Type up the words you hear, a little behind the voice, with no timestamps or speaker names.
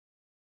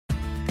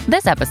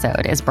This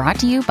episode is brought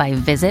to you by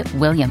Visit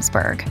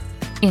Williamsburg.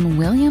 In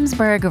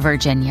Williamsburg,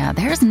 Virginia,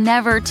 there's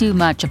never too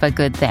much of a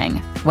good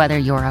thing. Whether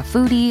you're a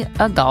foodie,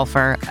 a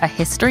golfer, a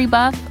history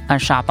buff, a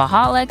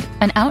shopaholic,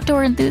 an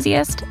outdoor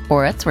enthusiast,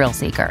 or a thrill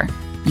seeker,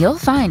 you'll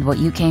find what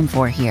you came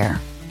for here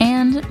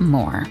and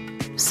more.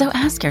 So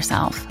ask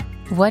yourself,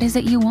 what is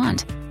it you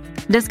want?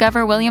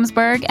 Discover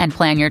Williamsburg and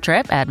plan your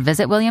trip at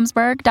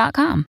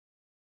visitwilliamsburg.com.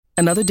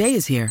 Another day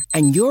is here,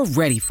 and you're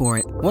ready for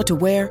it. What to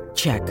wear?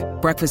 Check.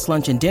 Breakfast,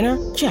 lunch, and dinner?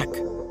 Check.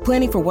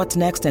 Planning for what's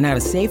next and how to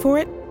save for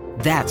it?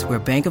 That's where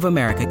Bank of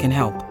America can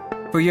help.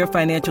 For your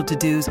financial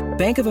to-dos,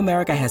 Bank of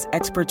America has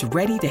experts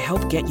ready to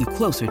help get you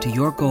closer to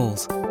your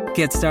goals.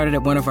 Get started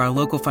at one of our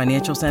local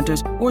financial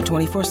centers or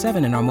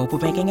 24/7 in our mobile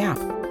banking app.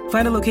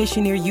 Find a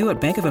location near you at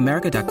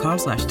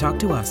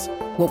bankofamerica.com/talktous.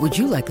 What would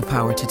you like the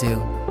power to do?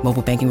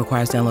 Mobile banking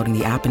requires downloading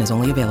the app and is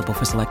only available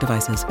for select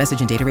devices.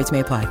 Message and data rates may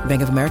apply.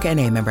 Bank of America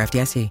N.A., member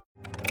FDIC.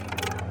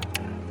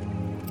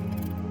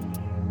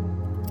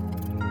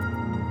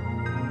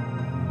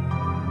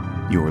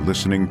 You're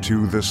listening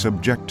to The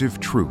Subjective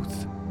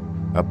Truth,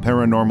 a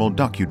paranormal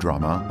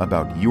docudrama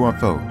about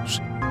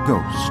UFOs,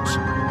 ghosts,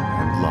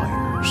 and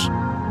liars.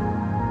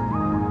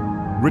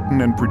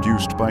 Written and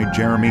produced by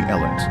Jeremy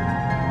Ellett,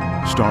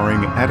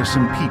 starring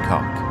Addison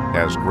Peacock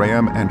as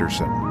Graham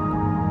Anderson.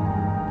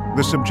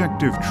 The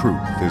Subjective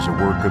Truth is a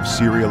work of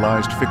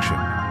serialized fiction.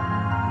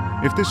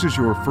 If this is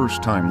your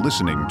first time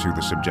listening to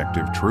The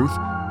Subjective Truth,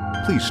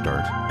 please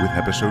start with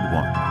Episode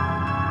 1.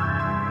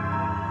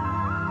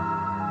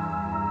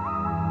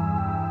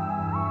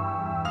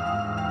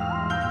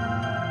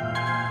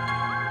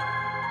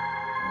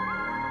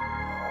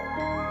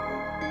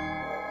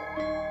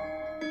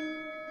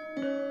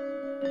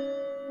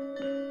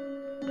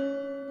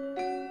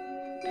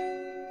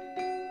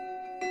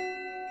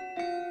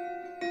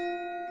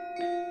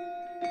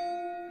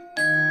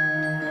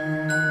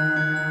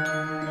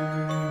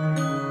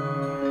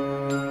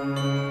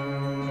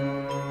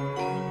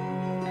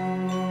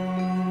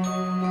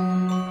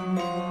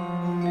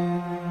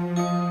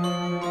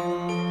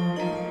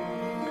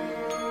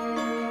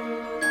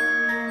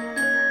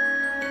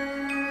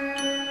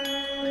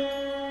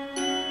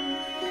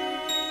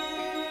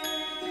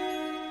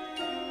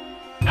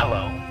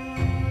 Hello,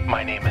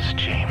 my name is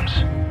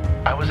James.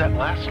 I was at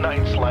last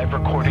night's live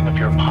recording of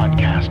your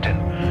podcast, and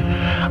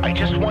I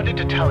just wanted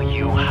to tell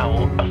you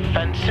how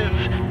offensive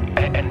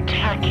and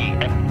tacky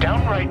and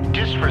downright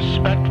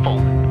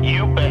disrespectful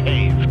you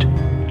behaved.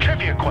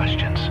 Trivia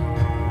questions,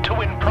 to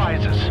win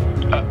prizes,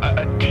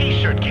 a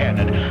t-shirt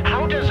cannon.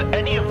 How does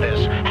any of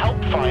this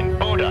help find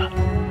Buddha?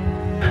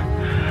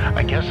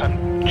 I guess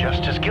I'm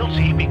just as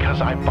guilty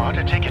because I bought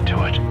a ticket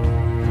to it.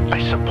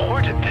 I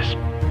supported this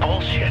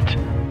bullshit.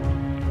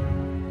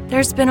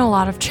 There's been a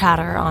lot of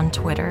chatter on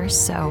Twitter,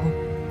 so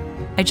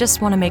I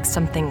just want to make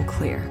something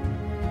clear.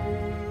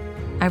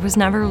 I was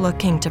never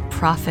looking to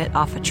profit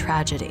off a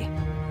tragedy.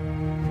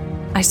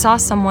 I saw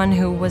someone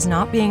who was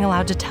not being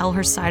allowed to tell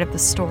her side of the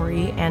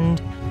story,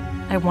 and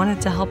I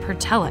wanted to help her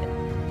tell it,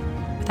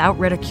 without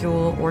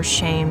ridicule or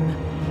shame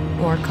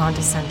or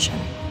condescension.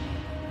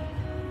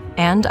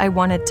 And I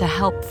wanted to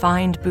help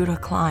find Buddha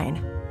Klein.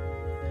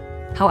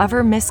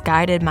 However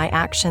misguided my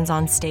actions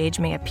on stage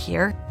may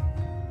appear,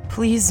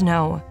 please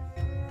know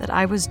that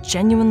I was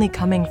genuinely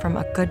coming from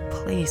a good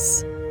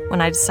place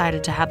when I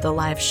decided to have the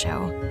live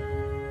show.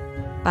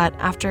 But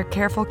after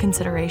careful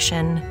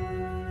consideration,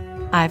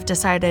 I've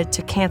decided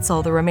to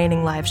cancel the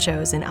remaining live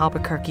shows in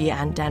Albuquerque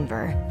and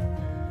Denver,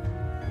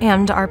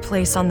 and our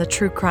place on the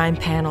True Crime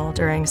panel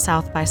during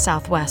South by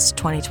Southwest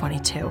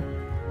 2022.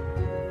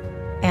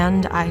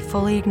 And I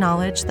fully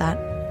acknowledge that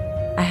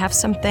I have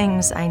some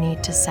things I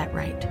need to set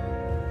right.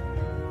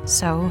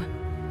 So,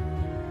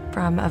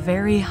 from a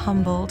very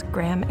humbled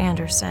Graham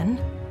Anderson,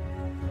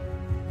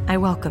 I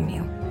welcome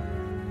you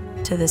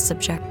to The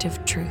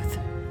Subjective Truth.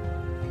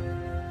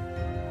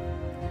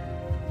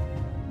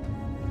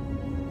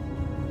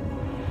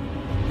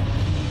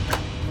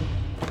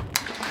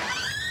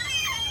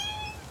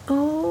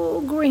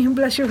 Oh, Graham,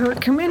 bless your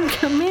heart. Come in,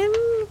 come in.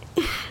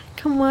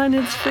 Come on,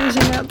 it's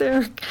freezing out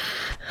there.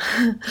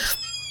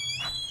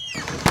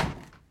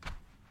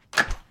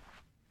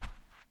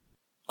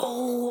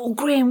 Oh,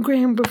 Graham,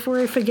 before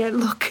I forget,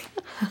 look.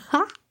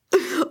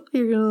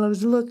 You're gonna love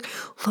this.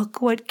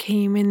 Look what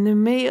came in the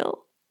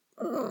mail.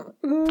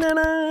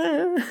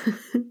 Ta-da!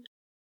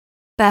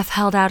 Beth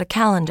held out a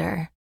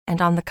calendar,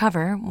 and on the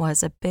cover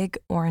was a big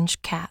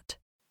orange cat.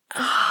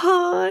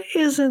 Oh,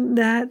 isn't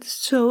that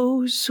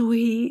so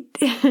sweet?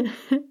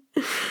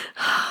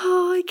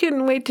 Oh, I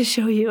couldn't wait to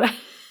show you.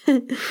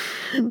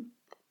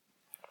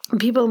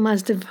 People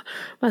must have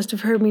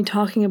heard me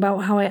talking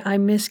about how I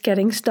miss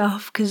getting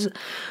stuff, because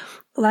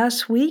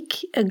last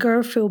week a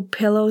Garfield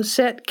pillow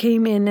set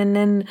came in, and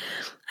then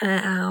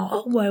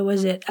what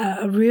was it?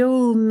 A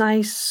real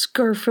nice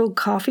Garfield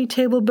coffee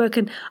table book,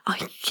 and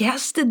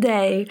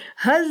yesterday,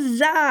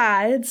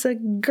 huzzah! It's a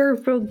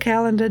Garfield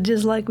calendar,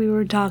 just like we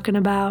were talking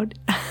about.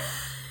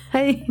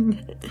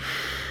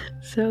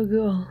 So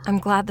cool. I'm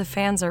glad the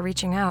fans are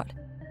reaching out.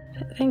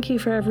 Thank you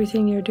for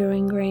everything you're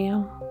doing,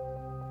 Graham.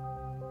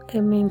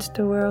 It means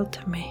the world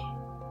to me.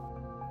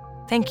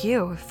 Thank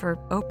you for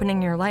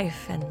opening your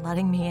life and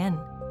letting me in.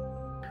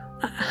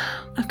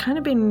 I've kind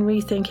of been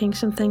rethinking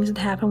some things that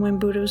happened when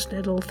Buddha was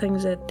little,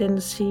 things that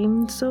didn't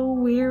seem so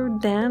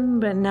weird then,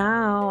 but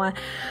now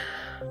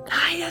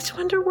I just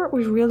wonder what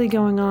was really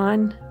going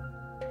on.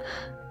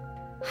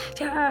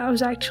 Yeah, I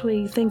was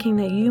actually thinking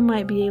that you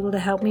might be able to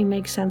help me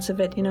make sense of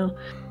it,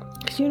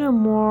 because you know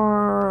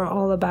more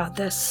all about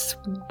this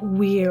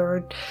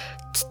weird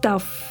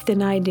stuff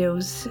than I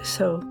do,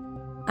 so...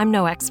 I'm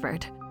no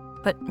expert,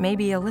 but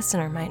maybe a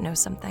listener might know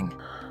something.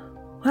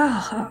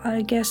 Well,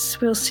 I guess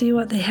we'll see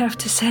what they have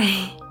to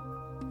say.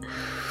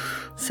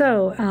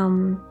 So,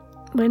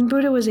 when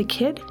Buddha was a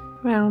kid,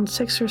 around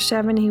 6 or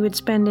 7, he would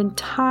spend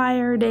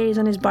entire days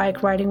on his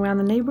bike riding around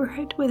the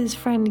neighborhood with his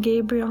friend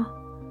Gabriel.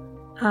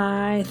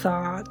 I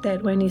thought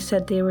that when he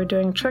said they were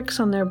doing tricks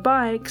on their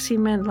bikes, he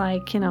meant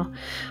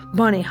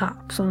bunny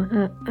hops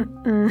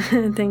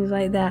and things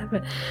like that.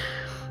 But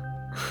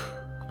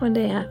one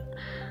day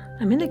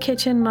I'm in the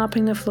kitchen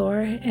mopping the floor,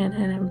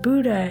 and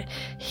Buddha,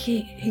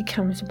 he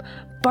comes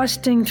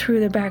busting through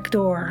the back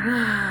door.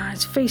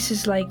 His face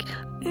is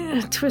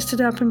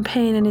twisted up in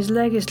pain, and his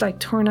leg is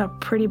torn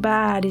up pretty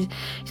bad.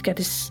 He's got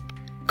this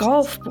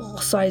golf ball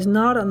sized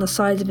knot on the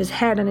sides of his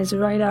head, and his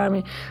right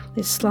arm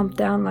is slumped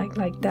down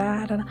like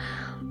that. And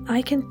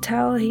I can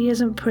tell he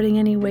isn't putting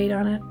any weight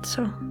on it.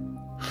 So,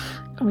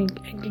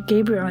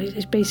 Gabriel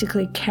is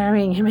basically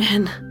carrying him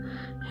in,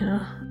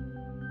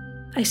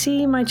 I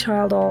see my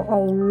child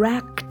all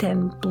wrecked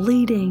and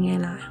bleeding,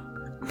 and I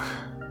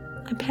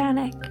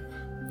panic.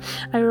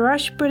 I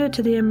rush Buddha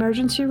to the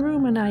emergency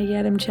room, and I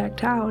get him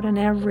checked out, and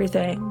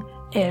everything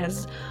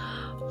is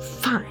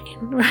fine,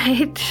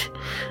 right?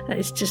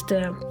 It's just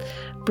a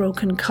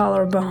broken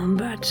collarbone,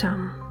 but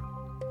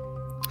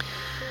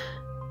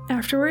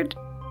afterward,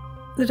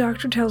 the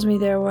doctor tells me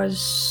there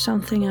was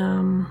something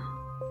a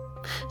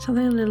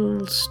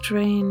little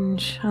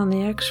strange on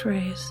the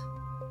x-rays.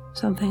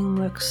 Something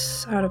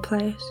looks out of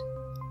place.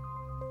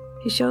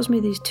 He shows me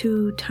these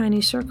 2 tiny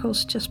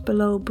circles just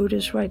below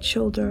Buddha's right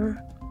shoulder.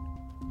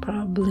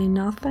 Probably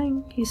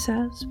nothing, he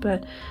says,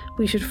 but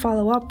we should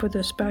follow up with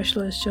a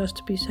specialist just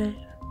to be safe.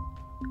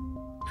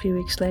 A few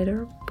weeks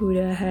later,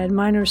 Buddha had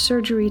minor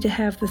surgery to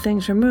have the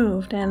things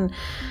removed, and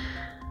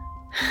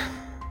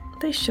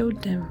they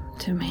showed them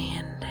to me,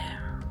 and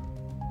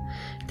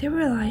they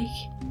were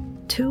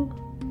 2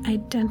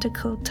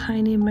 identical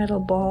tiny metal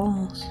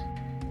balls.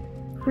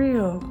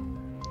 Real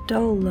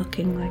dull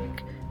looking,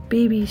 like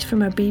BBs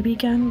from a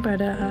BB gun,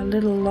 but a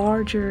little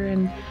larger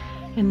and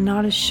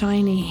not as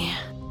shiny.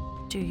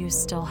 Do you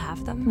still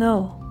have them?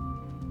 No.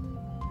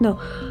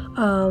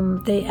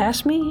 They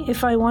asked me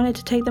if I wanted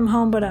to take them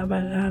home, but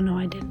no,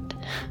 I didn't.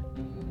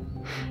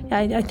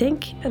 I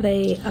think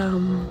they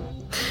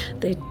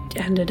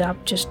ended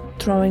up just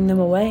throwing them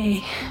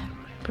away.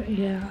 But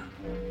yeah.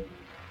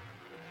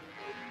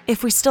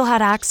 If we still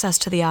had access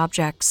to the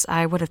objects,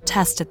 I would have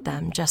tested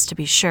them just to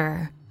be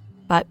sure.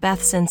 But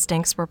Beth's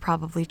instincts were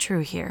probably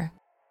true here.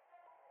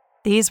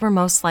 These were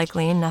most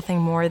likely nothing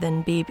more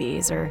than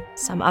BBs or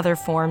some other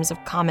forms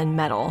of common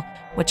metal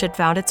which had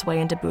found its way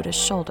into Buddha's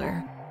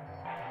shoulder.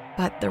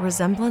 But the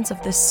resemblance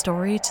of this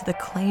story to the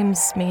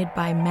claims made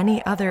by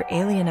many other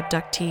alien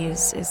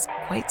abductees is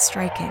quite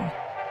striking.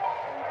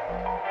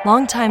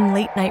 Longtime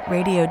late-night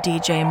radio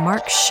DJ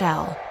Mark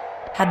Schell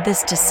had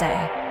this to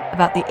say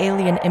about the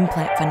alien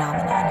implant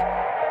phenomenon.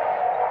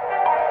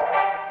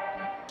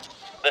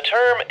 The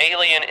term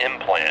alien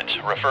implant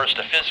refers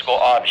to physical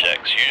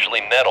objects,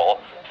 usually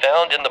metal,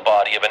 found in the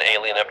body of an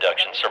alien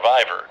abduction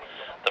survivor.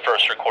 The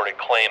first recorded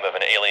claim of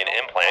an alien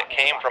implant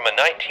came from a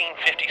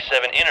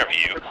 1957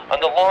 interview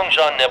on the Long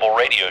John Nebel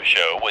radio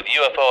show with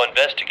UFO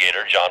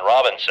investigator John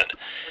Robinson.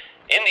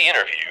 In the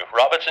interview,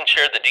 Robinson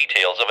shared the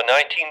details of a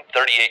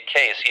 1938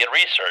 case he had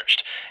researched,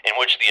 in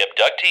which the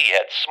abductee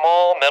had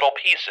small metal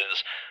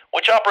pieces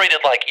which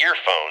operated like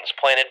earphones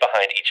planted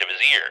behind each of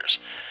his ears.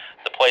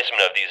 The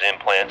placement of these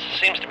implants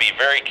seems to be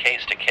very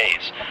case to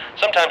case.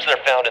 Sometimes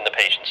they're found in the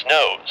patient's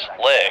nose,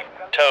 leg,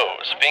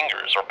 toes,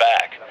 fingers, or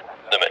back.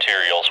 The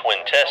materials,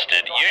 when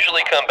tested,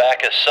 usually come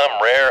back as some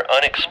rare,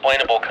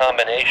 unexplainable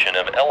combination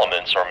of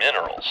elements or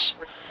minerals.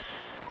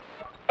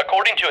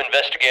 According to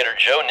investigator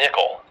Joe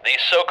Nickel,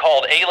 these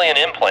so-called alien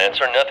implants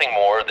are nothing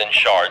more than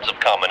shards of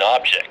common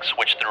objects,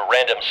 which through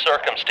random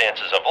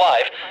circumstances of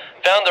life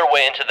found their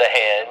way into the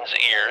hands,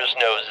 ears,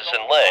 noses,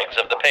 and legs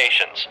of the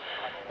patients.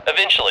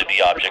 Eventually,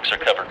 the objects are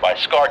covered by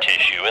scar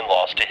tissue and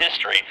lost to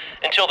history,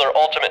 until their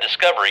ultimate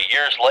discovery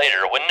years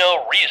later when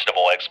no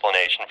reasonable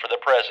explanation for their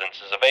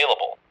presence is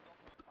available.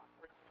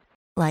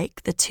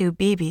 Like the 2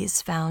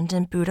 BBs found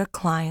in Buddha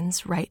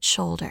Klein's right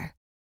shoulder.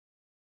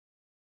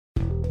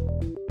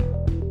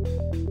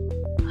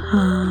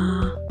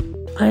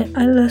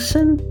 I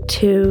listened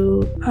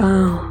to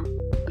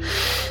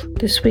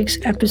this week's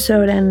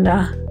episode, and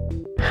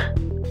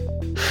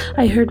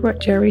I heard what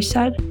Jerry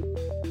said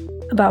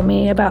about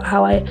me, about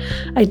how I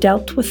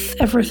dealt with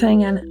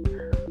everything, and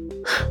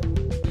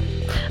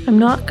I'm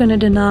not going to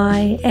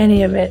deny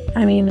any of it.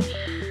 I mean,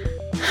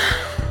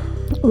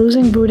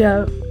 losing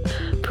Buddha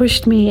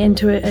pushed me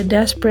into a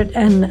desperate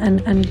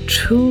and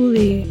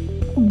truly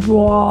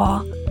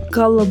raw,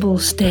 gullible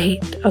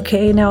state.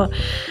 Okay, now,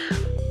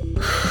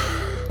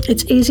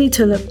 it's easy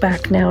to look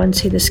back now and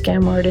see the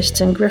scam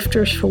artists and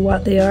grifters for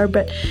what they are,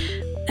 but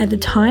at the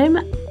time,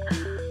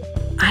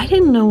 I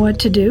didn't know what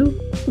to do.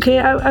 Okay,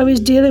 I was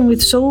dealing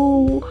with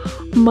so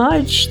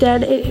much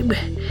that it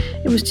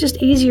was just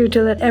easier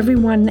to let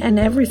everyone and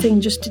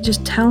everything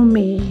just tell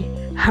me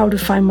how to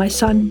find my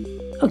son.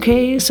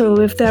 Okay, so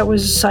if that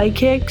was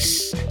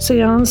psychics,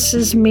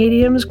 seances,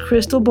 mediums,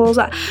 crystal balls,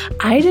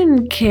 I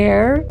didn't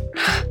care.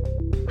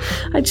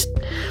 I just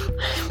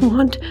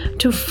want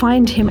to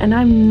find him, and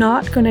I'm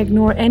not going to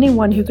ignore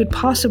anyone who could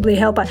possibly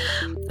help.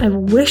 I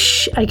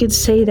wish I could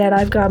say that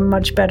I've gotten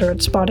much better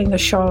at spotting the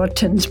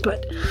charlatans,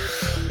 but...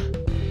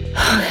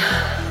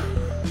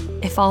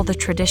 If all the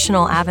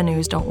traditional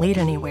avenues don't lead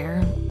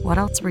anywhere, what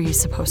else were you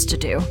supposed to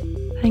do?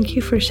 Thank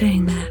you for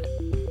saying that.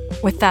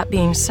 With that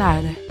being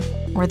said,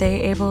 were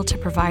they able to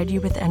provide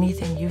you with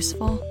anything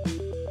useful?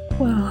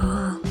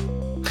 Well,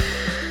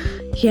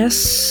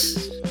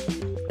 yes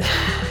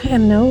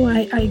and no,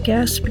 I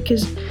guess,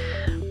 because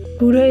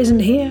Buddha isn't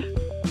here.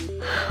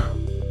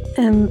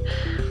 And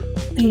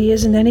he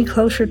isn't any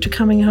closer to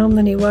coming home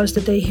than he was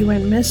the day he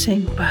went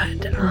missing,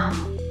 but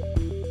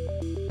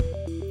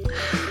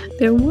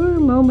there were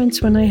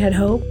moments when I had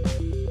hope,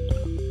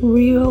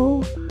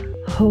 real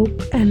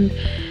hope, and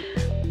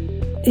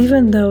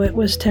even though it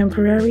was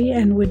temporary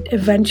and would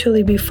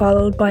eventually be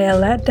followed by a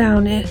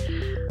letdown,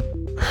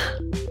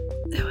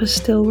 it was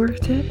still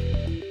worth it.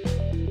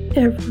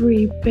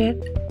 Every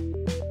bit.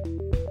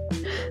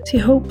 See,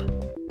 hope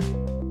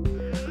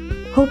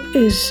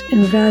is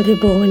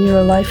invaluable when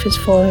your life is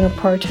falling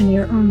apart and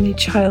your only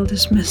child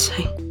is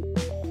missing.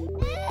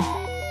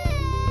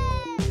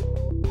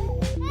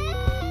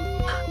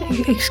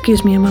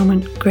 Excuse me a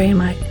moment,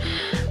 Graham. I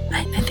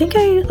think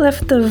I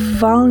left the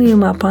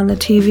volume up on the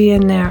TV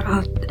in there.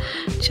 I'll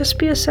just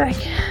be a sec.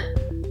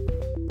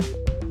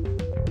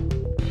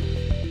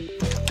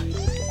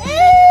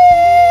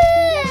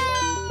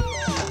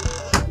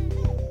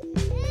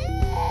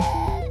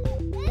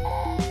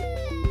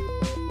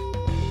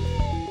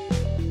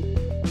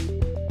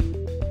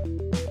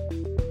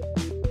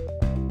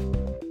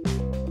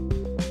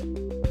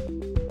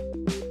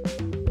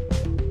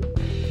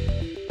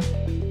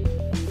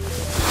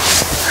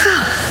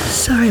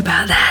 Sorry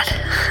about that.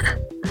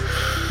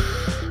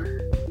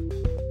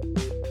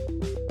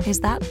 Is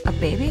that a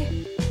baby?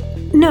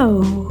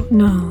 No.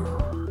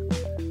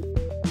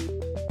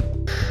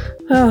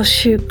 Oh,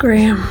 shoot,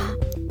 Graham.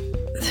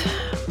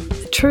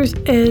 The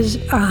truth is,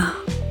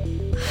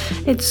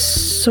 it's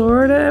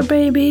sorta a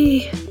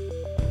baby,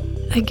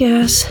 I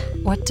guess.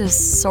 What does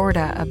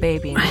sorta a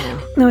baby mean?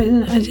 No,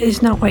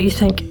 it's not what you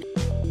think.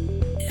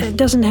 It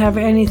doesn't have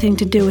anything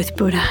to do with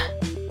Buddha.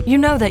 You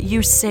know that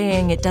you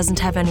saying it doesn't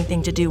have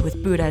anything to do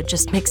with Buddha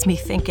just makes me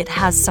think it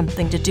has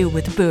something to do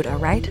with Buddha,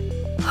 right?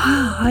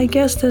 I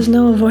guess there's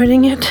no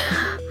avoiding it.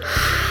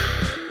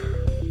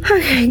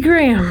 Okay,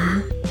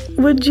 Graham,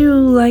 would you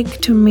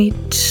like to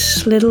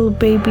meet little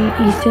baby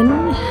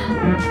Ethan?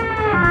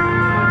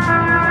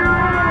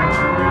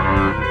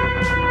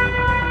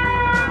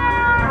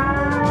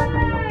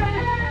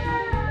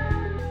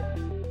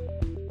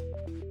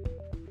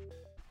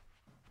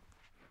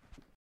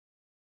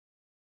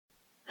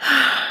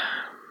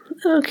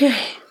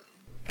 Okay,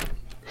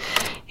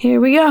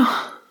 here we go.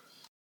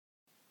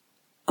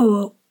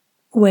 Oh,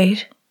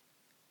 wait.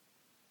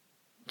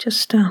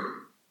 Just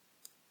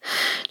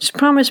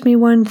promise me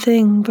one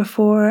thing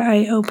before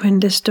I open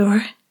this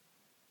door.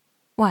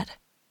 What?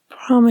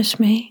 Promise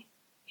me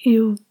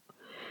you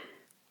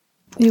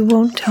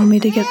won't tell me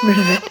to get rid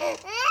of it.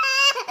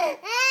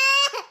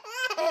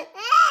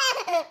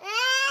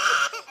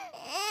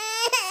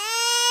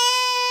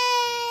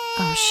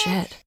 Oh,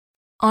 shit.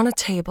 On a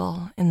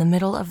table in the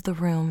middle of the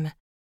room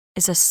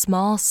is a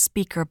small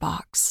speaker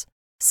box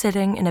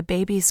sitting in a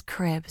baby's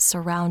crib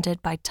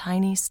surrounded by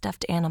tiny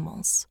stuffed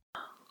animals.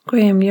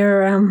 Graham,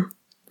 you're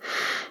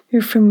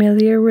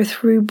familiar with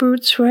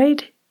reboots,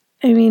 right?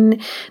 I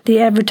mean,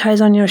 they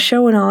advertise on your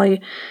show and all.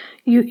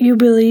 You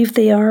believe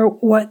they are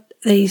what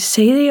they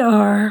say they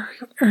are,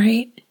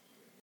 right?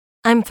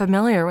 I'm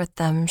familiar with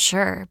them,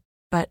 sure,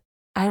 but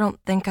I don't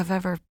think I've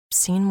ever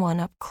seen one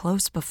up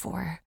close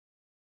before.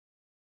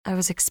 I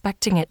was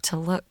expecting it to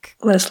look...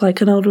 less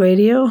like an old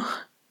radio?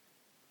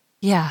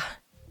 Yeah,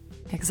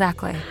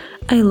 exactly.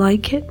 I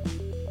like it.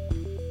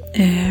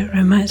 It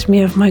reminds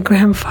me of my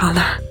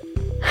grandfather.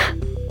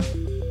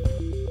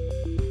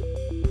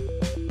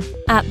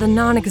 At the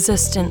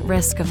non-existent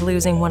risk of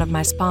losing one of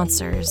my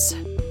sponsors,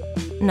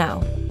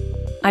 no,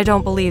 I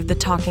don't believe the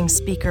talking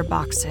speaker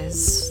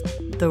boxes,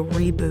 the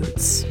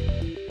reboots,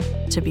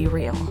 to be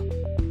real.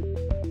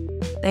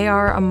 They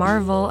are a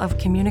marvel of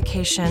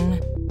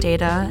communication,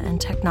 data, and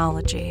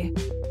technology,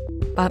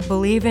 but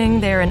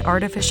believing they're an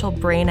artificial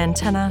brain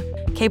antenna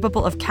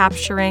capable of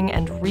capturing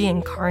and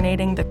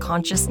reincarnating the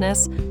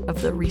consciousness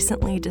of the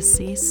recently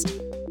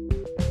deceased?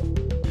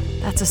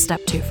 That's a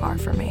step too far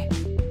for me.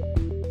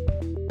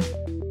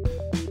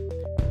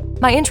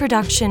 My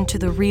introduction to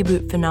the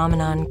reboot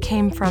phenomenon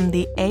came from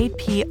the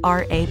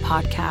APRA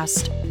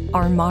podcast,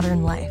 Our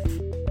Modern Life,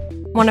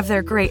 one of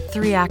their great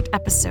 3-act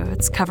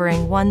episodes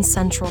covering one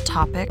central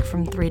topic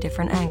from 3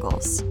 different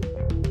angles.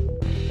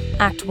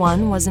 Act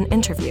 1 was an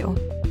interview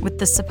with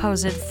the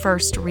supposed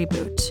first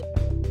reboot,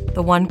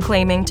 the one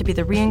claiming to be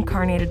the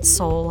reincarnated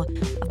soul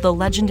of the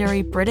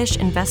legendary British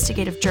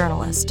investigative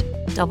journalist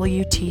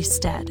W.T.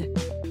 Stead.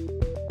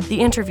 The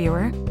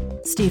interviewer,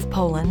 Steve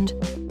Poland,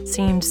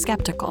 seemed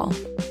skeptical,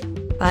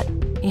 but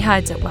he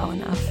hides it well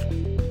enough.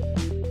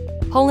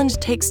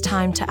 Poland takes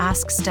time to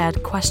ask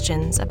Stead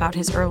questions about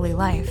his early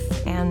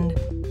life, and,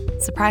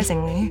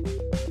 surprisingly,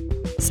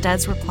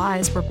 Stead's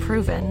replies were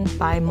proven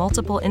by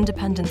multiple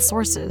independent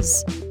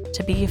sources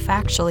to be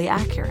factually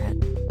accurate.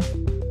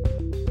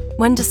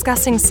 When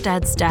discussing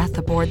Stead's death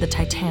aboard the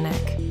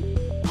Titanic,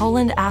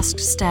 Poland asked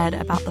Stead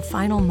about the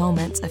final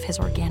moments of his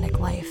organic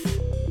life.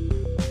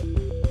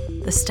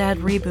 The Stead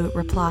reboot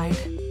replied,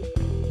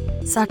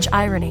 "Such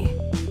irony,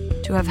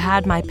 to have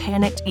had my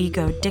panicked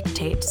ego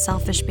dictate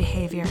selfish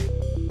behavior,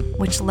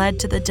 which led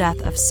to the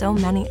death of so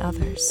many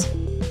others,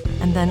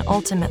 and then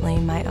ultimately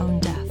my own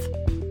death.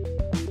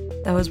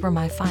 Those were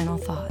my final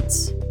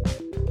thoughts."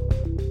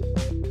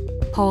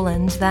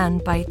 Poland then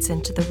bites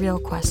into the real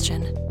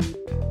question,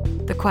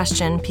 the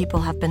question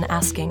people have been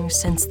asking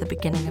since the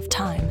beginning of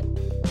time.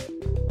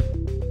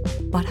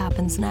 What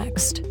happens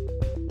next?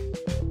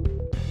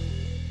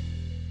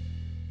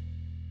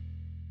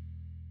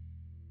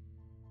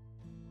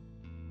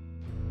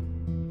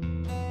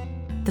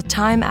 The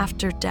time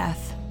after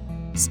death,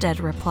 Stead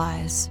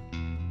replies,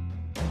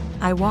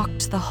 "I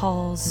walked the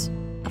halls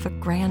of a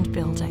grand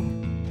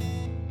building.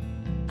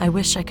 I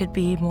wish I could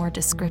be more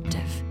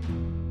descriptive.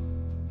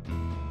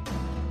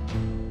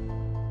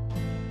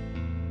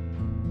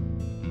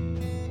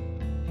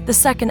 The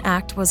second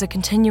act was a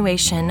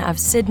continuation of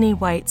Sydney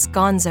White's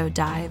gonzo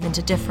dive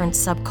into different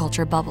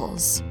subculture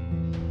bubbles.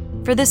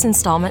 For this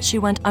installment, she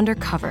went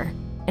undercover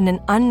in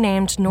an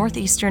unnamed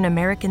northeastern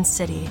American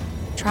city,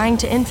 trying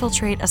to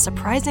infiltrate a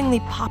surprisingly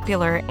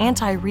popular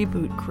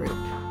anti-reboot group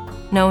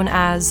known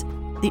as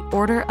the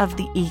Order of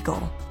the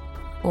Eagle,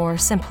 or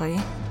simply,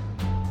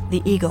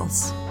 the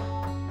Eagles.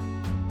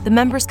 The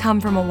members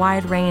come from a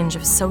wide range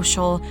of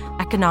social,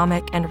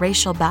 economic, and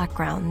racial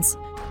backgrounds,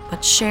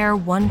 but share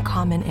one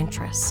common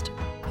interest: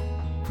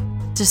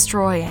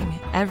 destroying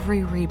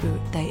every reboot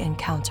they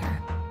encounter.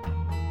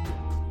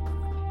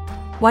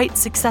 White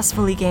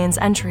successfully gains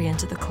entry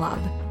into the club,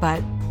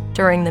 but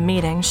during the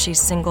meeting she's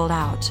singled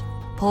out,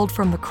 pulled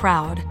from the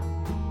crowd,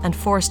 and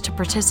forced to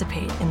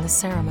participate in the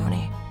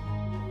ceremony.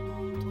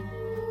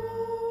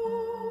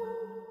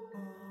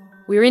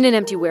 We're in an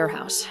empty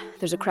warehouse.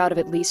 There's a crowd of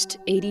at least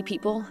 80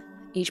 people.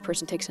 Each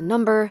person takes a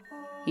number.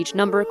 Each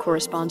number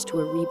corresponds to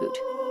a reboot.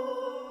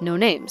 No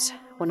names,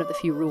 one of the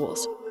few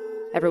rules.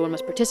 Everyone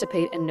must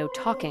participate, and no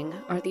talking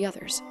are the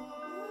others.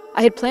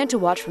 I had planned to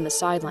watch from the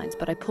sidelines,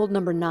 but I pulled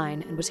number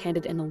 9 and was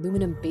handed an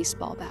aluminum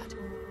baseball bat.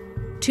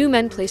 2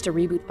 men placed a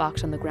reboot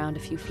box on the ground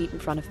a few feet in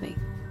front of me.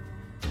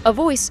 A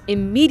voice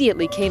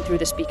immediately came through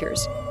the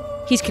speakers.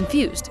 He's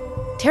confused,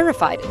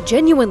 terrified,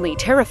 genuinely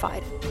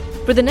terrified.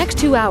 For the next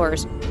 2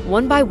 hours,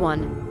 one by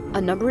one,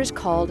 a number is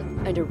called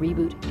and a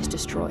reboot is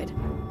destroyed.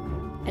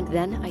 And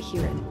then I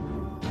hear it.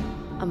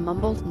 A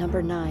mumbled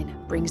number 9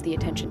 brings the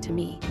attention to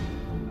me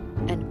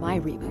and my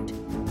reboot.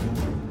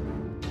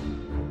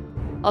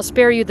 I'll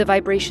spare you the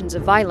vibrations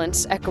of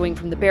violence echoing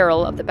from the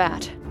barrel of the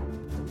bat.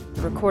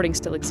 The recording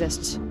still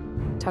exists,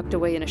 tucked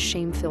away in a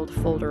shame-filled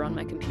folder on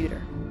my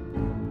computer.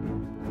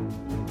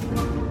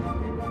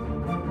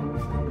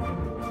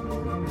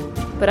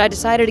 But I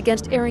decided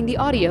against airing the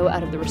audio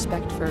out of the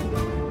respect for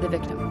the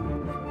victim.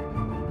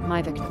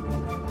 My victim.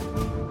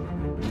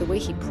 The way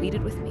he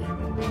pleaded with me,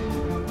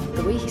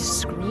 the way he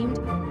screamed,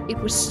 it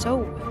was so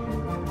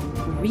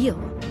real.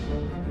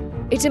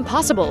 It's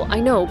impossible, I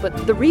know,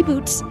 but the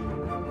reboots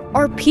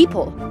are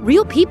people,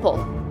 real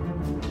people.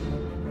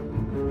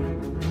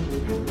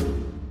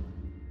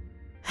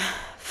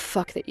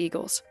 Fuck the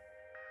Eagles.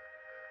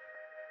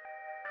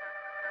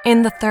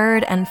 In the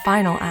third and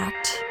final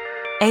act,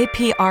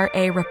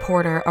 APRA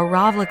reporter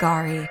Arav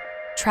Lagari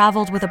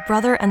traveled with a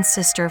brother and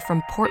sister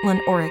from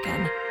Portland,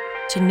 Oregon,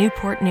 to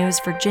Newport News,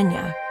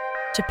 Virginia,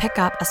 to pick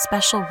up a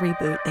special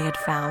reboot they had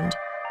found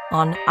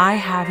on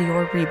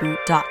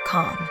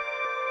IHaveYourReboot.com,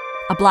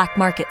 a black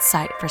market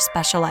site for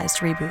specialized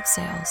reboot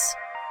sales.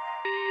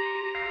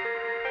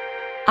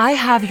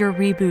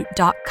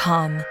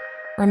 IHaveYourReboot.com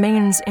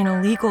remains in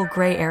a legal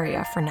gray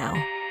area for now,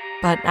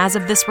 but as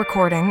of this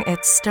recording,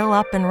 it's still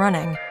up and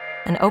running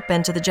and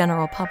open to the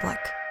general public.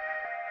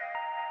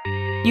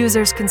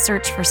 Users can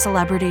search for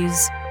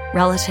celebrities,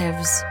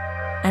 relatives,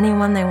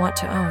 anyone they want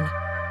to own.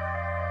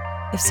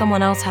 If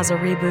someone else has a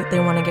reboot they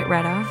want to get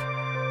rid of,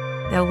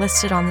 they'll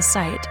list it on the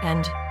site,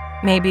 and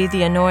maybe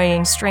the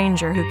annoying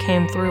stranger who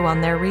came through on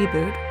their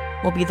reboot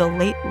will be the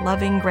late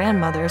loving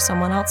grandmother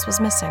someone else was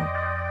missing.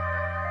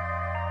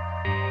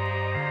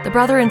 The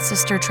brother and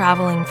sister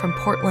traveling from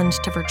Portland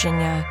to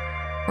Virginia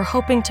were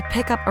hoping to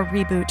pick up a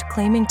reboot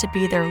claiming to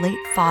be their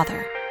late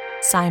father,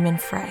 Simon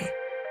Frey.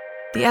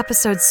 The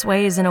episode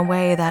sways in a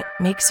way that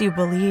makes you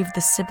believe the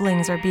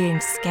siblings are being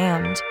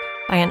scammed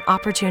by an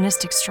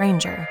opportunistic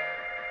stranger.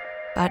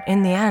 But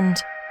in the end,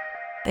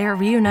 they are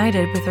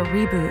reunited with a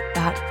reboot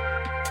that,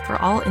 for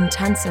all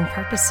intents and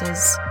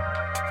purposes,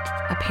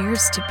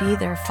 appears to be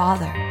their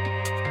father.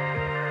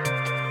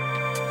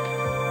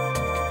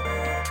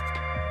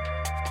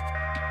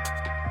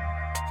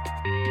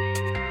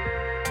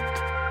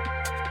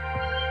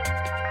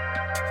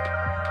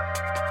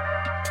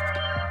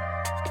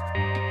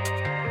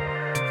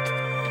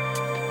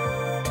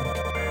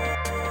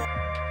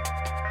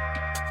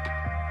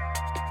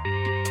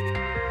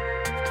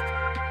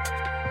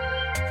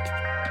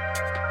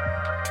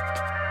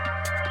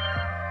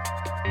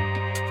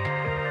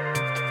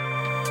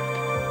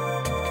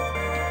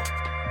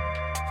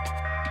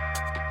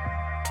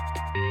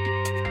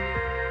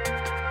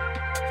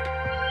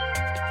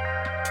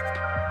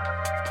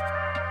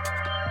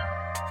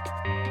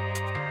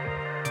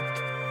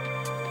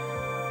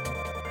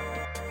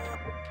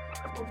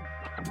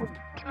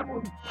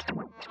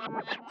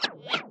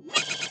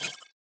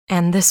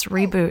 And this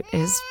reboot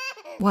is,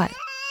 what,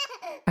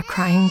 a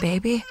crying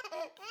baby?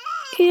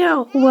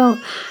 Yeah,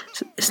 well,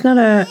 it's not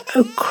a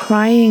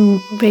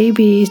crying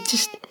baby.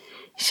 It's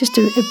just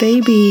a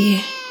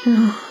baby.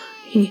 Oh,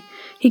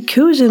 he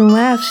coos and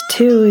laughs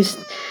too.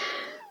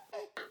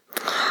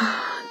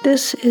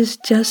 This is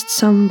just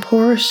some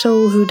poor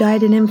soul who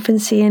died in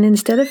infancy, and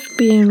instead of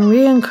being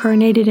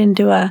reincarnated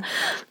into a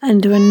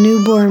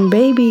newborn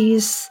baby,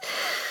 this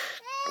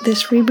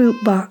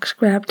reboot box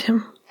grabbed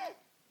him.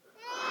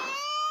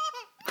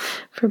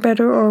 For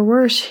better or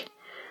worse,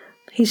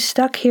 he's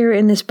stuck here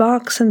in this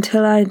box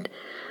until I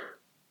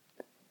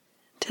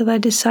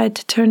decide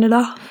to turn it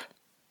off.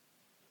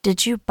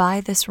 Did you buy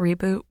this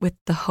reboot with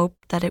the hope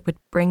that it would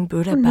bring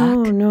Buddha back?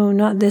 No,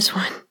 not this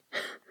one.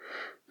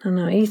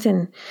 No,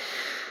 Ethan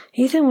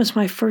was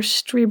my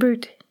first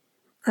reboot.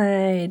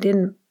 I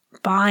didn't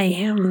buy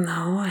him,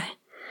 though.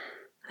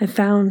 I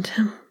found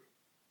him.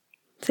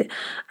 See,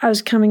 I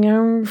was coming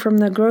home from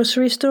the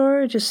grocery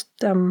store, just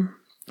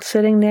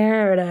sitting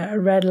there at a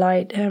red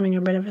light having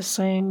a bit of a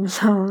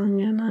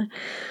sing-song, and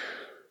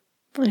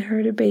I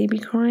heard a baby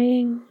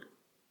crying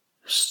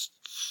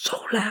so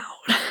loud.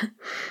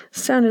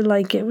 Sounded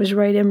like it was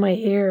right in my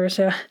ear,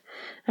 so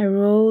I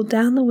rolled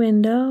down the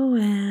window,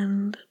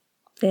 and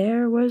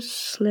there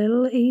was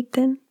little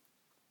Ethan,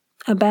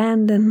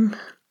 abandoned,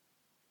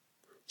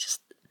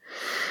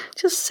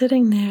 just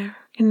sitting there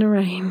in the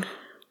rain.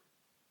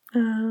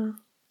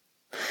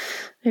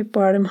 I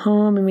brought him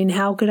home. I mean,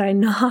 how could I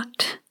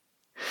not?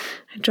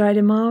 I dried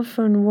him off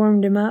and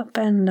warmed him up,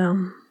 and,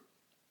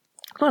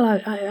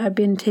 I've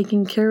been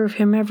taking care of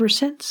him ever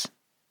since.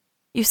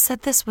 You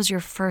said this was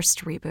your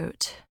first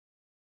reboot.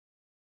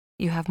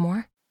 You have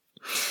more?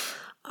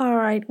 All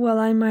right, well,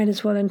 I might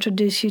as well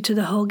introduce you to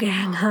the whole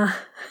gang, huh?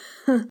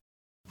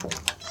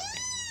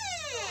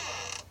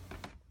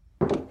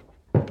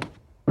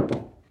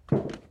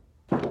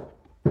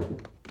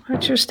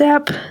 Watch your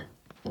step.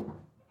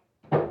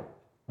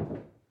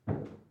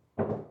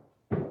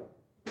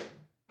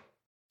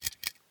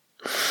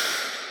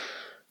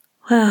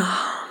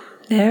 Well,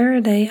 there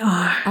they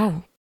are.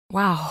 Oh,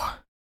 wow.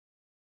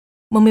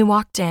 When we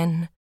walked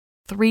in,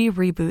 3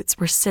 reboots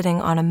were sitting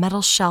on a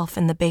metal shelf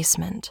in the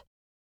basement,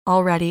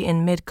 already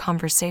in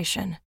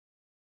mid-conversation.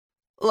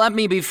 Let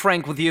me be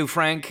frank with you,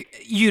 Frank.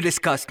 You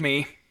disgust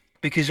me.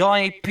 Because I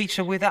ate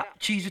pizza without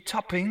cheese or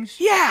toppings?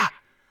 Yeah,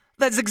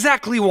 that's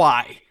exactly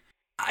why.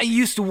 I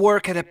used to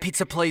work at a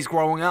pizza place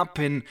growing up,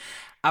 and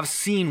I've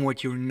seen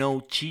what your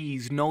no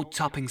cheese, no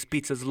toppings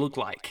pizzas look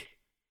like.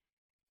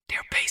 They're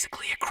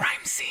basically a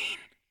crime scene.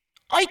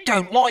 I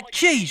don't like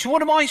cheese.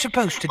 What am I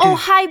supposed to do? Oh,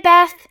 hi,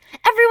 Beth.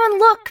 Everyone,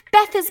 look.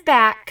 Beth is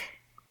back.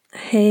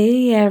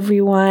 Hey,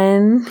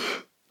 everyone.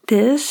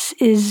 This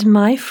is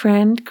my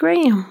friend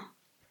Graham.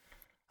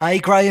 Hi,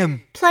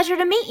 Graham. Pleasure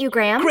to meet you,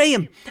 Graham.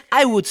 Graham,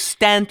 I would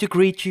stand to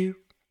greet you,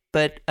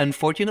 but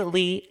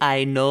unfortunately,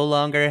 I no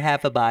longer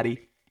have a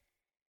body.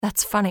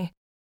 That's funny.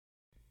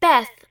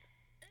 Beth,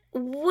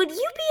 would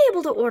you be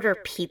able to order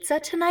pizza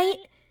tonight?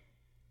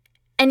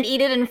 And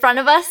eat it in front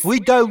of us? We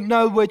don't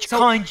know which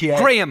kind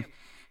yet. Graham,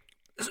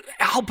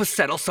 help us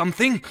settle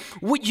something.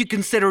 Would you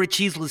consider a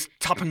cheeseless,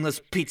 toppingless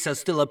pizza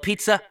still a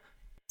pizza?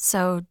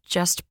 So,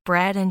 just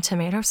bread and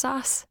tomato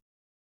sauce?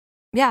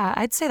 Yeah,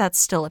 I'd say that's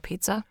still a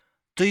pizza.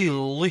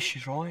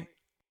 Delicious, right?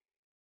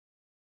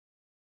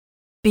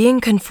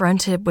 Being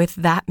confronted with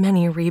that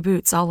many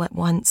reboots all at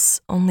once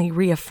only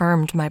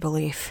reaffirmed my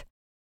belief.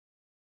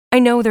 I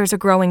know there's a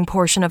growing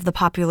portion of the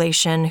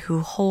population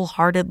who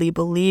wholeheartedly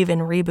believe in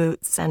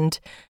reboots and,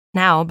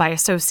 now by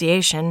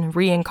association,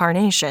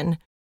 reincarnation,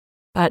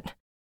 but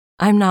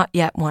I'm not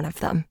yet one of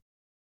them.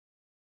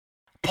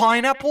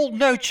 Pineapple,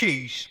 no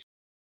cheese.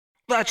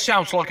 That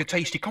sounds like a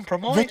tasty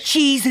compromise. The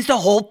cheese is the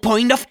whole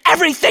point of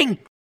everything!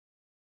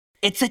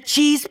 It's a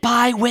cheese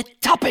pie with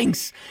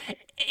toppings.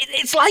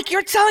 It's like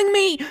you're telling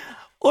me...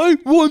 I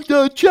want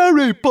a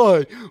cherry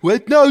pie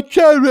with no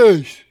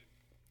cherries.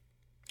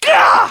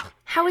 Gah!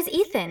 How is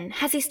Ethan?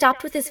 Has he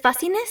stopped with his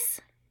fussiness?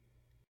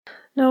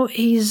 No,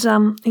 he's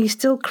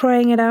still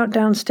crying it out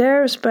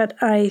downstairs, but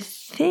I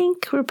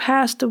think we're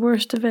past the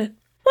worst of it.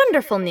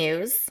 Wonderful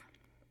news.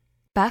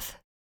 Beth,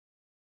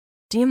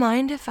 do you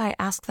mind if I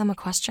ask them a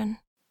question?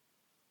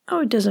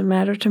 Oh, it doesn't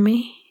matter to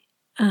me.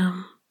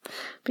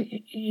 But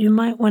you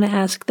might want to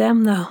ask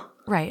them, though.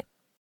 Right.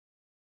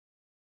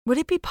 Would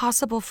it be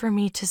possible for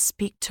me to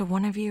speak to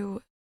one of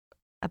you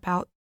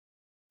about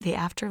the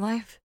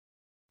afterlife?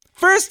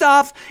 First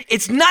off,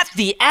 it's not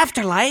the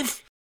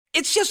afterlife.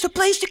 It's just a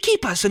place to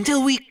keep us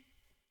until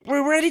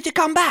we're ready to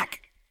come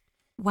back.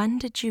 When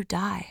did you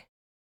die?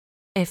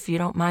 If you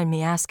don't mind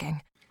me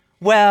asking.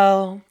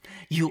 Well,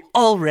 you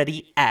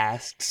already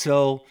asked,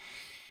 so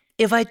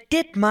if I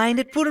did mind,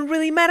 it wouldn't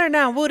really matter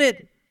now, would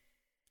it?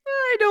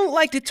 I don't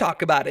like to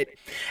talk about it.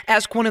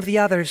 Ask one of the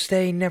others,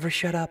 they never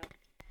shut up.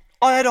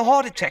 I had a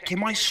heart attack in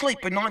my sleep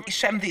in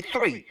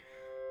 1973.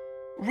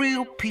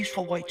 Real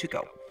peaceful way to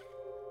go.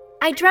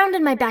 I drowned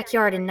in my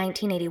backyard in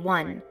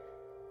 1981.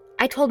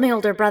 I told my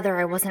older brother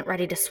I wasn't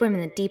ready to swim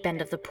in the deep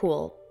end of the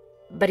pool,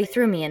 but he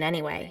threw me in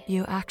anyway.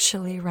 You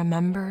actually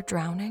remember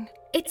drowning?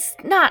 It's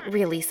not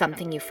really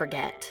something you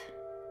forget.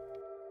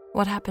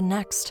 What happened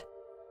next?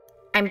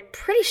 I'm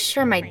pretty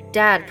sure my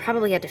dad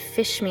probably had to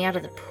fish me out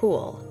of the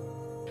pool.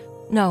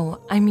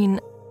 No, I mean,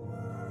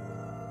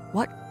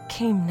 what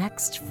came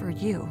next for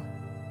you?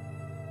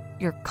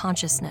 Your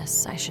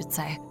consciousness, I should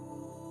say.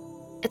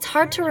 It's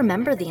hard to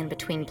remember the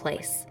in-between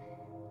place.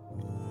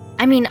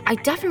 I mean, I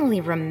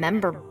definitely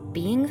remember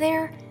being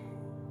there,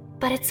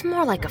 but it's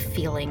more like a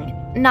feeling,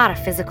 not a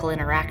physical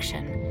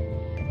interaction.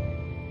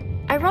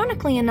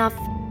 Ironically enough,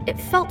 it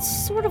felt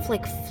sort of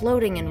like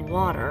floating in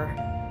water.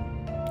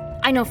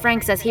 I know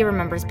Frank says he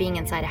remembers being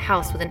inside a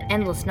house with an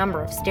endless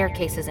number of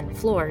staircases and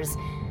floors,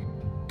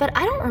 but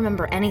I don't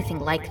remember anything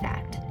like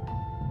that.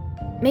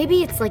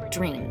 Maybe it's like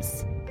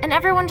dreams, and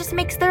everyone just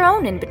makes their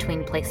own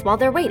in-between place while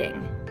they're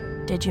waiting.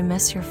 Did you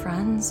miss your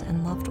friends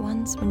and loved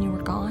ones when you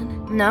were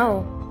gone?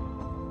 No,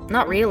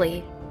 not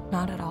really.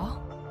 Not at all?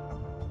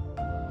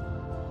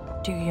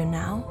 Do you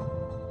now?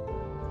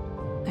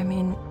 I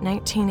mean,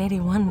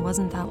 1981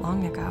 wasn't that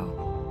long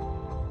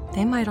ago.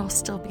 They might all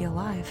still be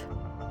alive.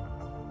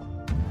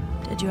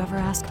 Did you ever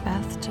ask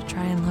Beth to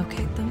try and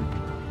locate them?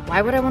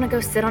 Why would I want to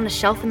go sit on a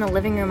shelf in the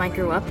living room I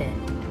grew up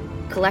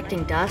in,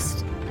 collecting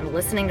dust and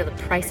listening to The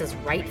Price is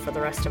Right for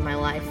the rest of my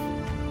life?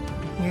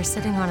 You're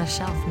sitting on a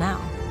shelf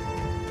now.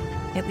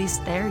 At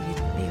least there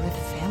you'd be with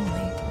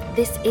family.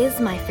 This is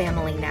my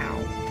family now.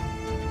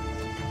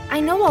 I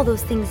know all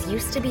those things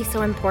used to be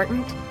so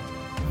important.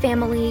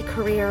 Family,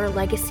 career,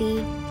 legacy.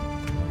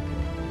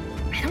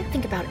 I don't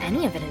think about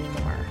any of it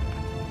anymore.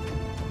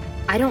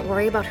 I don't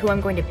worry about who I'm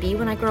going to be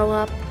when I grow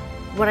up,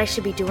 what I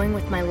should be doing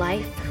with my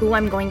life, who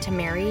I'm going to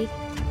marry,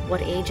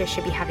 what age I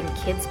should be having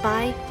kids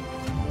by.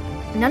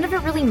 None of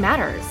it really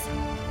matters.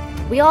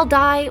 We all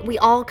die, we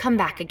all come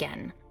back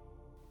again.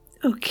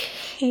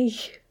 Okay.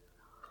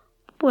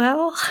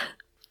 Well,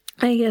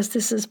 I guess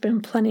this has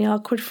been plenty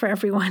awkward for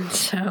everyone,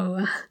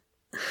 so...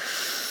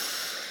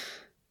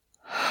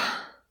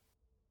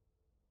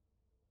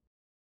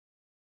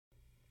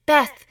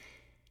 Beth,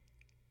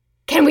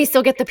 can we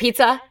still get the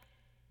pizza?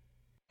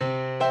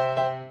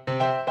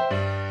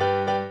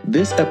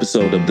 This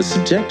episode of The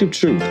Subjective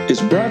Truth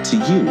is brought to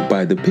you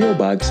by the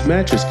Pillbox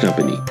Mattress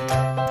Company.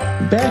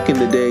 Back in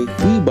the day,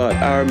 we bought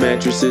our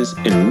mattresses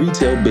in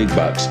retail big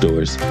box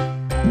stores.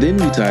 Then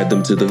we tied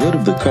them to the hood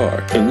of the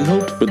car and we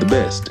hoped for the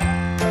best.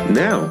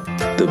 Now,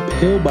 the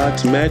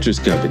Pillbox Mattress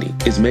Company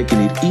is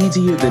making it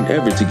easier than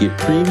ever to get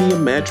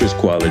premium mattress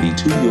quality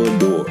to your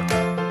door.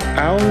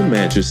 Our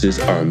mattresses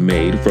are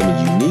made from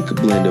a unique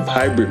blend of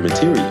hybrid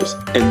materials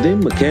and then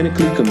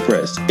mechanically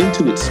compressed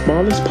into its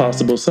smallest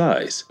possible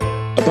size,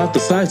 about the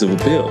size of a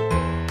pill.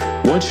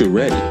 Once you're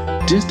ready,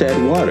 just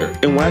add water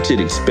and watch it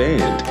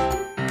expand.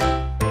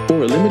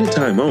 For a limited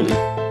time only,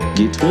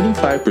 get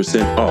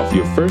 25% off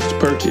your first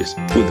purchase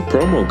with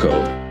promo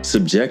code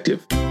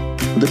SUBJECTIVE.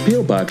 The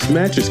Pillbox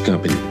Mattress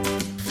Company.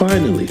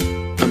 Finally,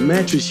 a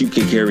mattress you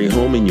can carry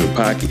home in your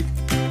pocket.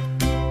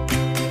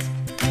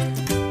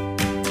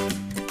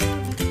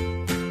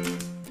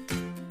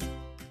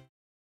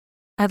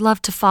 I'd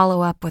love to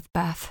follow up with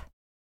Beth,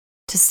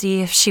 to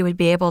see if she would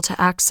be able to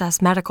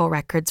access medical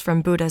records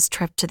from Buddha's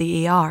trip to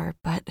the ER,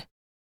 but...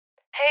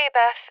 Hey,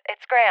 Beth,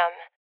 it's Graham.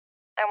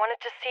 I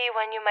wanted to see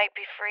when you might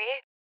be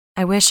free.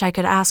 I wish I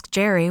could ask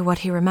Jerry what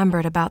he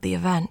remembered about the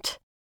event.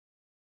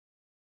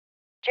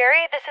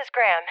 Jerry, this is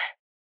Graham.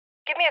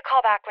 Give me a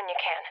call back when you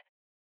can.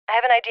 I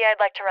have an idea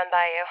I'd like to run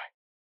by you.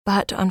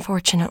 But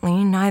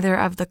unfortunately, neither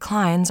of the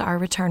Kleins are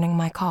returning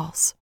my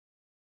calls.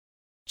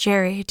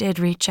 Jerry did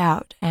reach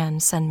out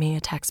and send me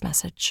a text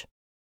message.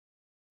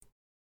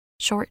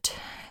 Short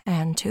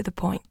and to the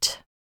point.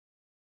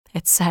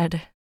 It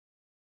said,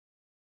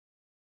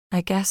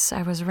 "I guess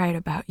I was right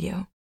about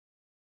you."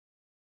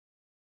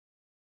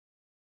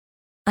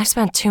 I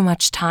spent too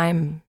much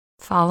time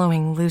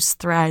following loose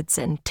threads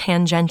and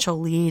tangential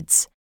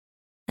leads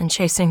and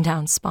chasing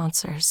down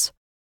sponsors.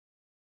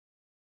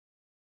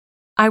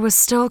 I was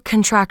still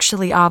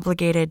contractually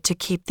obligated to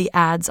keep the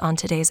ads on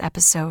today's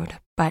episode,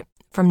 but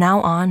from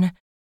now on,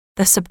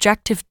 the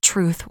subjective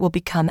truth will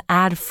become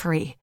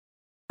ad-free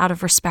out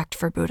of respect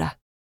for Buddha.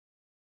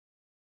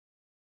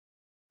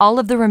 All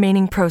of the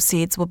remaining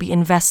proceeds will be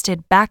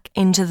invested back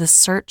into the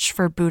search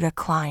for Buddha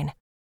Klein.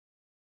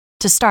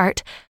 To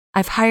start,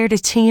 I've hired a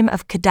team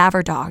of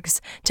cadaver dogs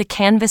to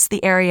canvass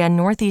the area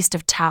northeast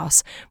of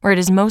Taos where it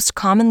is most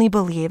commonly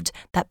believed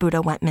that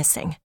Buddha went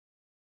missing.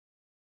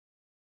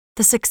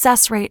 The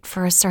success rate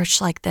for a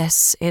search like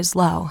this is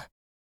low,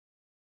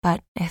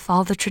 but if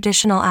all the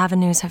traditional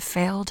avenues have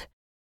failed,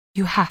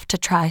 you have to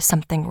try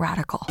something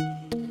radical.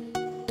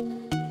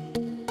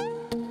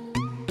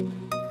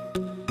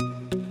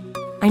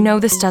 I know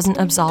this doesn't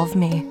absolve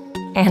me,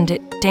 and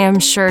it damn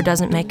sure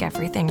doesn't make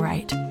everything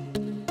right.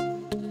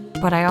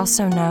 But I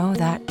also know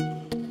that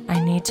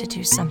I need to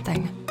do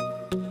something.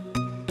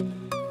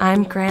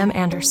 I'm Graham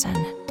Anderson,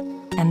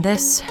 and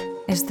this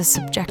is The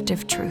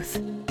Subjective Truth.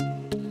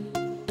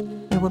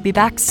 We will be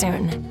back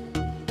soon.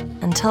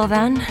 Until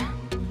then,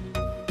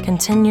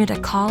 continue to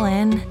call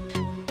in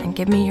and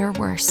give me your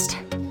worst.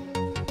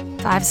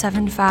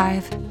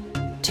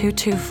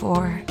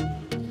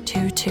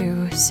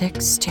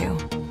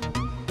 575-224-2262.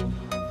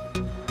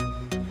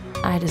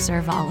 I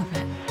deserve all of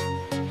it.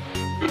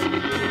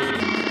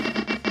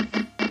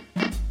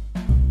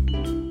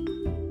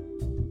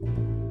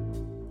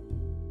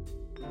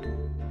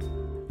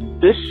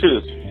 This shit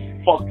is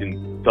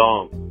fucking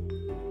dumb.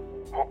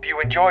 Hope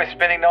you enjoy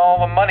spending all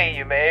the money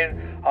you made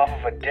off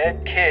of a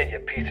dead kid, you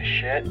piece of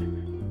shit.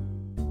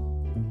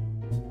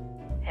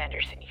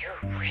 Anderson, you're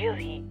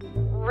really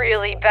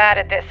bad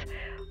at this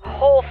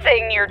whole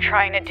thing you're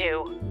trying to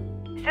do.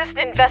 Is this an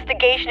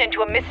investigation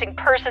into a missing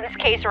persons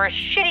case or a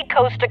shitty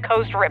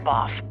coast-to-coast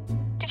ripoff?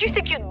 Did you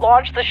think you'd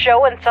launch the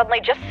show and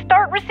suddenly just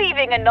start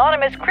receiving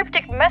anonymous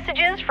cryptic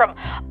messages from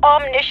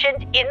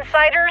omniscient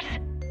insiders?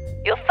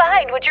 You'll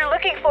find what you're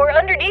looking for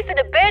underneath an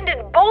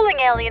abandoned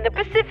bowling alley in the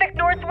Pacific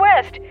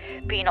Northwest,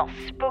 being all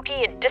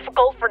spooky and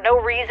difficult for no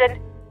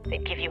reason.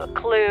 They'd give you a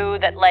clue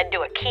that led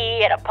to a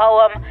key and a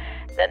poem,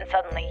 then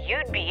suddenly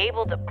you'd be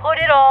able to put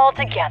it all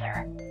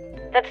together.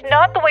 That's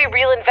not the way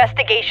real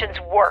investigations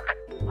work.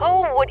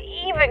 Who would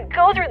even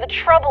go through the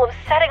trouble of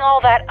setting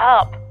all that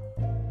up?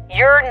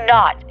 You're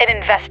not an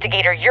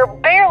investigator. You're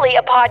barely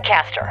a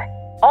podcaster.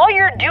 All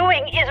you're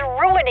doing is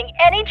ruining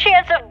any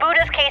chance of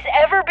Buddha's case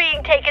ever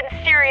being taken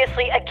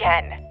seriously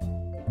again.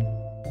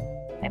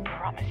 I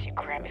promise you,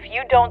 Graham, if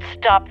you don't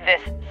stop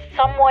this,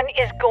 someone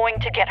is going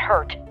to get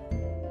hurt.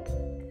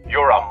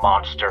 You're a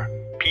monster.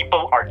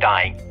 People are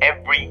dying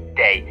every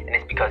day, and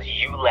it's because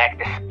you lack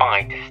the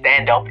spine to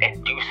stand up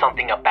and do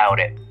something about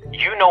it.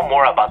 You know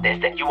more about this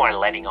than you are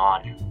letting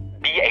on.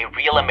 Be a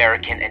real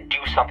American and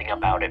do something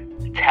about it.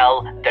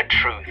 Tell the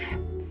truth.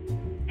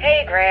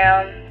 Hey,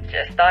 Graham.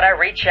 Just thought I'd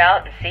reach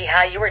out and see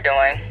how you were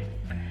doing.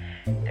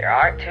 There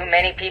aren't too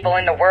many people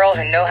in the world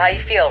who know how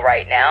you feel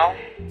right now,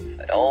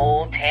 but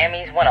old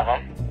Tammy's one of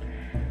them.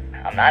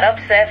 I'm not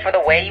upset for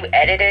the way you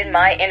edited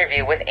my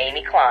interview with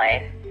Amy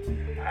Klein.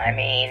 I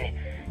mean,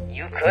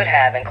 you could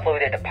have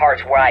included the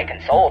parts where I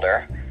consoled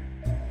her.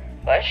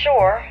 But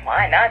sure,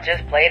 why not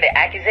just play the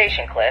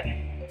accusation clip?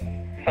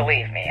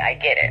 Believe me, I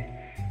get it.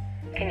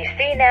 Can you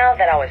see now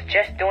that I was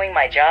just doing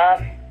my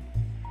job?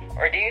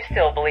 Or do you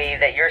still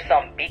believe that you're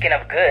some beacon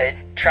of good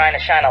trying to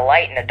shine a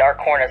light in the dark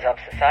corners of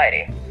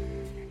society?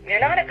 You're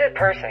not a good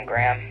person,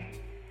 Graham.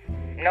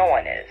 No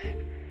one is.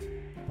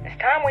 It's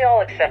time we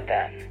all accept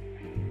that.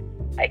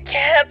 I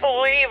can't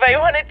believe I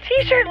won a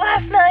t-shirt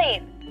last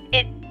night.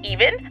 It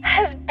even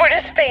has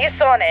Buddha's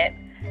face on it.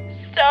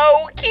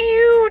 So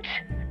cute.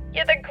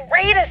 You're the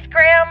greatest,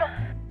 Graham.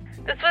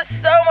 This was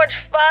so much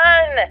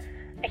fun.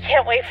 I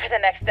can't wait for the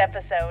next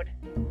episode.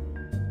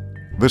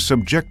 The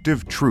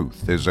Subjective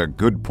Truth is a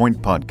Good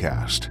Point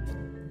podcast.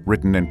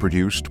 Written and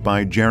produced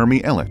by Jeremy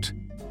Ellett.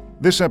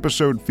 This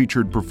episode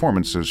featured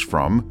performances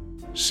from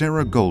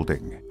Sarah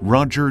Golding,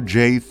 Roger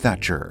J.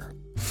 Thatcher,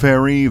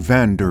 Ferry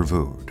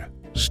Vandervood,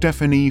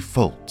 Stephanie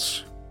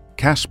Fultz,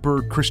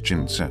 Casper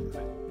Christensen,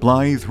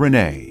 Blythe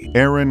Renee,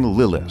 Aaron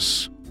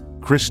Lillis,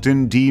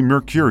 Kristen D.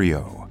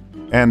 Mercurio,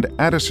 and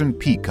Addison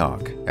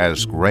Peacock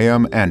as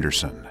Graham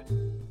Anderson.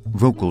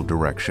 Vocal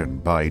direction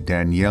by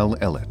Danielle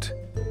Ellett.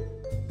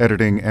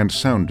 Editing and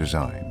sound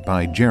design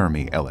by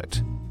Jeremy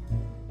Ellett.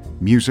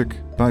 Music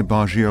by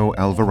Baggio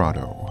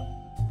Alvarado.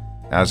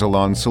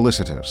 Azalon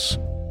Solicitus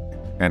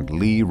and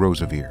Lee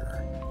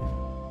Rosevere.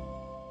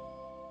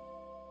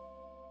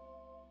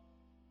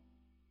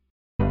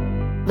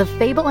 The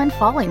Fable and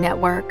Folly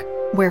Network,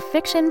 where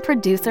fiction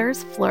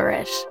producers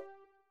flourish.